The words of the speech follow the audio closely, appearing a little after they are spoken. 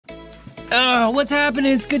What's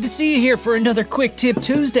happening? It's good to see you here for another Quick Tip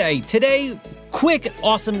Tuesday. Today, quick,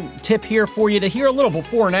 awesome tip here for you to hear a little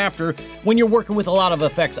before and after when you're working with a lot of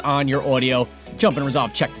effects on your audio. Jump and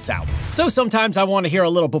Resolve, check this out. So sometimes I want to hear a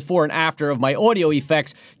little before and after of my audio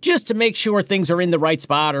effects just to make sure things are in the right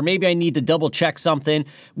spot, or maybe I need to double check something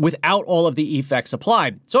without all of the effects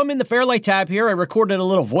applied. So I'm in the Fairlight tab here. I recorded a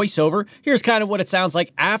little voiceover. Here's kind of what it sounds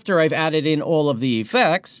like after I've added in all of the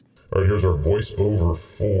effects. All right, here's our voiceover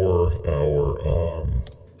for our,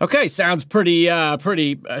 Okay, sounds pretty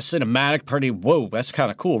cinematic, whoa, that's kind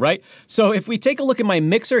of cool, right? So if we take a look at my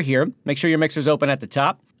mixer here, make sure your mixer's open at the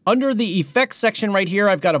top. Under the effects section right here,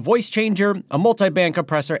 I've got a voice changer, a multi-band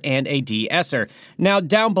compressor, and a de-esser. Now,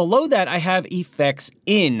 down below that, I have effects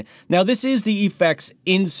in. Now, this is the effects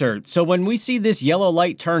insert. So when we see this yellow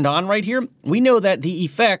light turned on right here, we know that the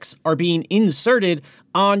effects are being inserted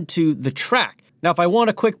onto the track. Now, if I want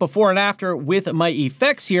a quick before and after with my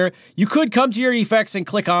effects here, you could come to your effects and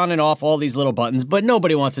click on and off all these little buttons, but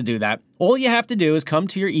nobody wants to do that. All you have to do is come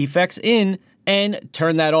to your effects in and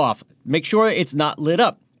turn that off. Make sure it's not lit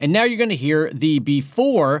up. And now you're going to hear the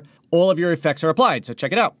before all of your effects are applied. So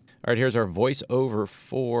check it out. All right, here's our voiceover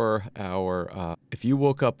for our if you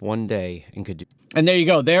woke up one day and could do. And there you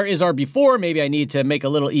go. There is our before. Maybe I need to make a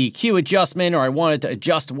little EQ adjustment, or I wanted to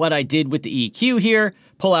adjust what I did with the EQ here,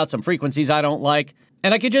 pull out some frequencies I don't like.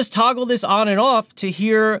 And I could just toggle this on and off to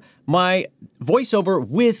hear my voiceover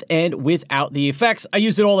with and without the effects. I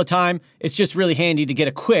use it all the time. It's just really handy to get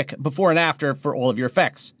a quick before and after for all of your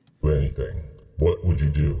effects. Anything. What would you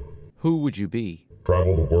do? Who would you be?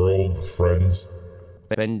 Travel the world with friends?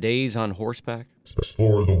 Spend days on horseback?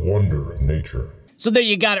 Explore the wonder of nature. So there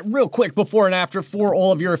you got it, real quick before and after for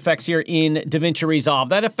all of your effects here in DaVinci Resolve.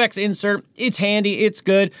 That effects insert, it's handy, it's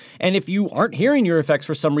good, and if you aren't hearing your effects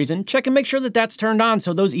for some reason, check and make sure that that's turned on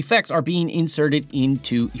so those effects are being inserted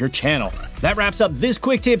into your channel. That wraps up this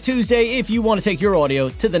Quick Tip Tuesday. If you want to take your audio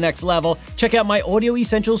to the next level, check out my audio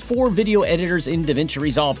essentials for video editors in DaVinci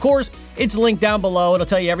Resolve course. It's linked down below. It'll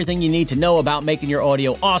tell you everything you need to know about making your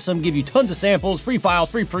audio awesome, give you tons of samples, free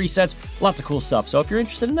files, free presets, lots of cool stuff. So if you're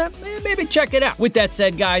interested in that, maybe check it out. With that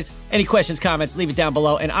said, guys, any questions, comments, leave it down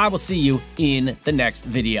below, and I will see you in the next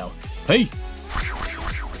video. Peace.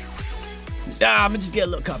 I'm gonna just get a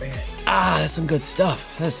little cup of it. That's some good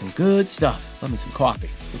stuff. That's some good stuff. Love me some coffee.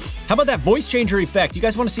 How about that voice changer effect? You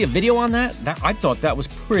guys want to see a video on that? I thought that was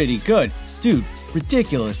pretty good. Dude,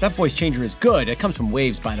 ridiculous. That voice changer is good. It comes from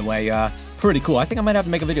Waves, by the way. Pretty cool. I think I might have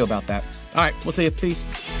to make a video about that. All right, we'll see you. Peace.